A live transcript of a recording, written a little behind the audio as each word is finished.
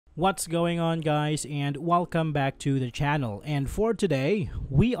What's going on, guys, and welcome back to the channel. And for today,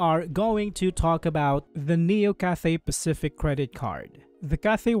 we are going to talk about the Neo Cathay Pacific credit card. The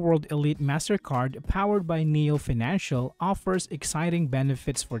Cathay World Elite Mastercard, powered by Neo Financial, offers exciting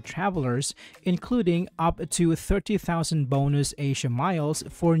benefits for travelers, including up to 30,000 bonus Asia miles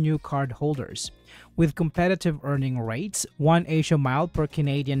for new card holders. With competitive earning rates, 1 Asia mile per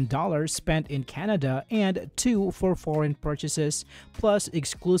Canadian dollar spent in Canada and 2 for foreign purchases, plus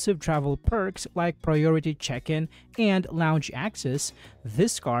exclusive travel perks like priority check-in and lounge access,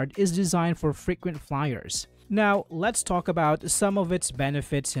 this card is designed for frequent flyers. Now, let's talk about some of its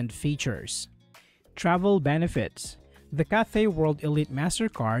benefits and features. Travel benefits. The Cathay World Elite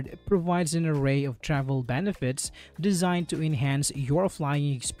Mastercard provides an array of travel benefits designed to enhance your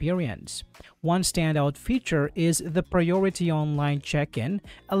flying experience. One standout feature is the priority online check-in,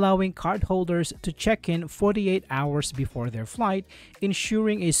 allowing cardholders to check in 48 hours before their flight,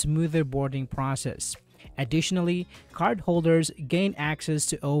 ensuring a smoother boarding process. Additionally, cardholders gain access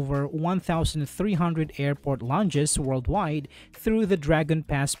to over 1,300 airport lounges worldwide through the Dragon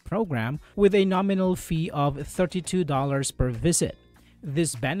Pass program with a nominal fee of $32 per visit.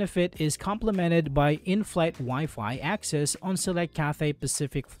 This benefit is complemented by in-flight Wi-Fi access on select Cathay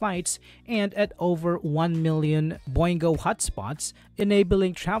Pacific flights and at over 1 million Boingo hotspots,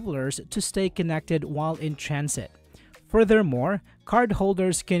 enabling travelers to stay connected while in transit. Furthermore,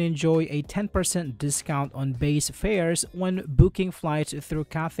 cardholders can enjoy a 10% discount on base fares when booking flights through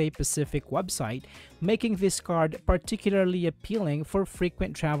Cathay Pacific website, making this card particularly appealing for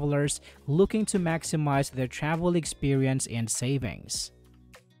frequent travelers looking to maximize their travel experience and savings.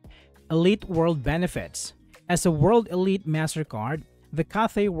 Elite World Benefits. As a World Elite Mastercard, the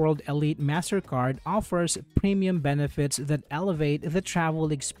Cathay World Elite Mastercard offers premium benefits that elevate the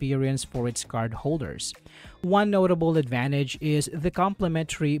travel experience for its cardholders. One notable advantage is the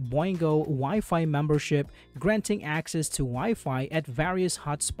complimentary Boingo Wi-Fi membership, granting access to Wi-Fi at various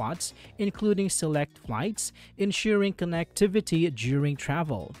hotspots, including select flights, ensuring connectivity during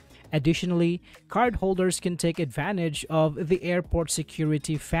travel. Additionally, cardholders can take advantage of the airport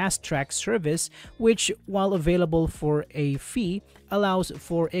security fast track service, which, while available for a fee, allows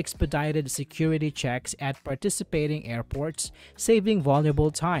for expedited security checks at participating airports, saving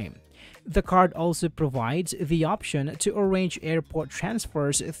valuable time. The card also provides the option to arrange airport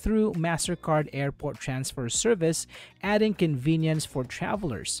transfers through Mastercard Airport Transfer Service, adding convenience for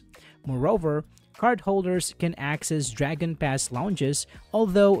travelers. Moreover, cardholders can access Dragon Pass lounges,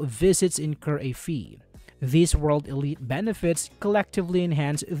 although visits incur a fee. These World Elite benefits collectively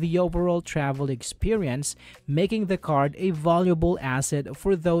enhance the overall travel experience, making the card a valuable asset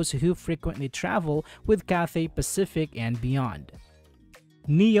for those who frequently travel with Cathay Pacific and beyond.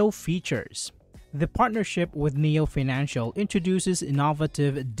 Neo features. The partnership with Neo Financial introduces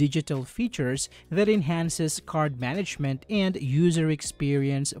innovative digital features that enhances card management and user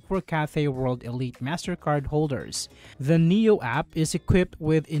experience for Cathay World Elite Mastercard holders. The Neo app is equipped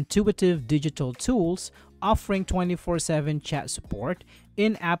with intuitive digital tools, offering 24/7 chat support,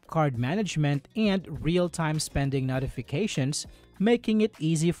 in-app card management, and real-time spending notifications, making it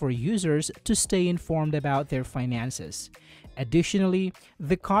easy for users to stay informed about their finances. Additionally,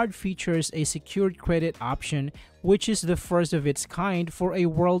 the card features a secured credit option, which is the first of its kind for a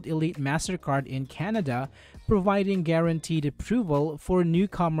World Elite Mastercard in Canada, providing guaranteed approval for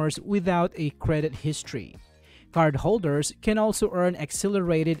newcomers without a credit history. Cardholders can also earn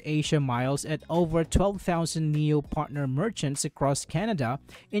accelerated Asia miles at over 12,000 Neo partner merchants across Canada,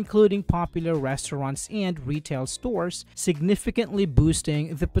 including popular restaurants and retail stores, significantly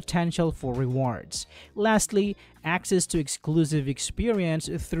boosting the potential for rewards. Lastly, access to exclusive experience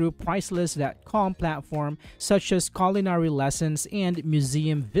through Priceless.com platform such as culinary lessons and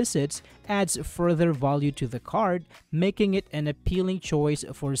museum visits adds further value to the card, making it an appealing choice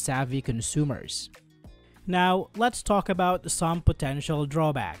for savvy consumers. Now, let's talk about some potential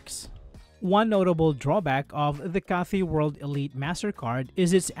drawbacks. One notable drawback of the Cathay World Elite Mastercard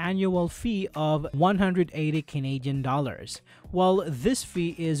is its annual fee of 180 Canadian dollars. While this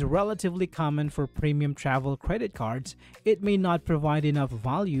fee is relatively common for premium travel credit cards, it may not provide enough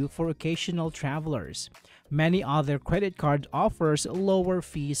value for occasional travelers. Many other credit cards offers lower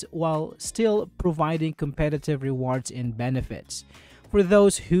fees while still providing competitive rewards and benefits. For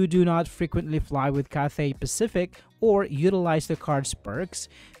those who do not frequently fly with Cathay Pacific or utilize the card's perks,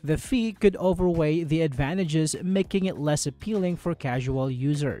 the fee could outweigh the advantages, making it less appealing for casual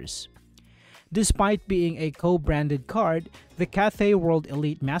users. Despite being a co-branded card, the Cathay World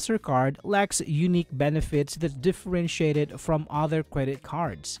Elite Mastercard lacks unique benefits that differentiate it from other credit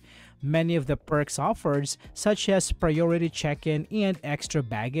cards. Many of the perks offered, such as priority check-in and extra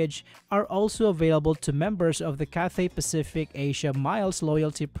baggage, are also available to members of the Cathay Pacific Asia Miles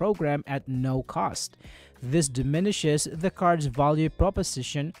loyalty program at no cost. This diminishes the card's value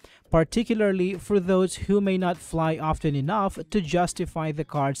proposition, particularly for those who may not fly often enough to justify the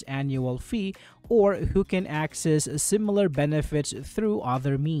card's annual fee or who can access similar benefits through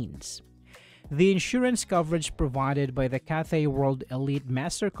other means. The insurance coverage provided by the Cathay World Elite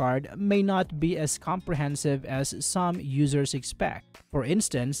Mastercard may not be as comprehensive as some users expect. For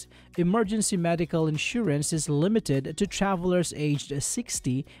instance, emergency medical insurance is limited to travelers aged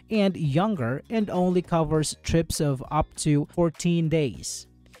 60 and younger and only covers trips of up to 14 days.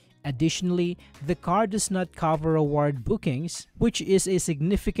 Additionally, the card does not cover award bookings, which is a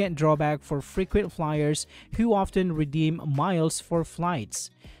significant drawback for frequent flyers who often redeem miles for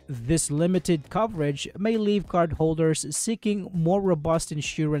flights. This limited coverage may leave cardholders seeking more robust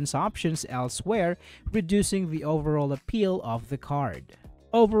insurance options elsewhere, reducing the overall appeal of the card.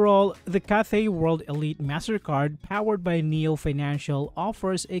 Overall, the Cathay World Elite Mastercard, powered by Neo Financial,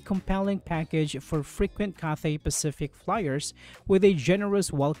 offers a compelling package for frequent Cathay Pacific flyers with a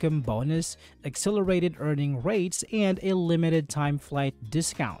generous welcome bonus, accelerated earning rates, and a limited time flight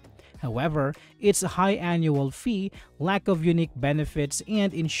discount. However, its high annual fee, lack of unique benefits,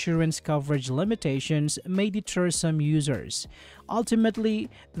 and insurance coverage limitations may deter some users. Ultimately,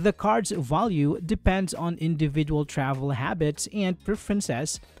 the card's value depends on individual travel habits and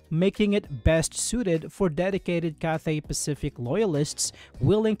preferences, making it best suited for dedicated Cathay Pacific loyalists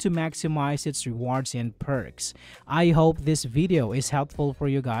willing to maximize its rewards and perks. I hope this video is helpful for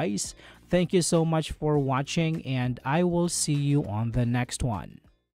you guys. Thank you so much for watching, and I will see you on the next one.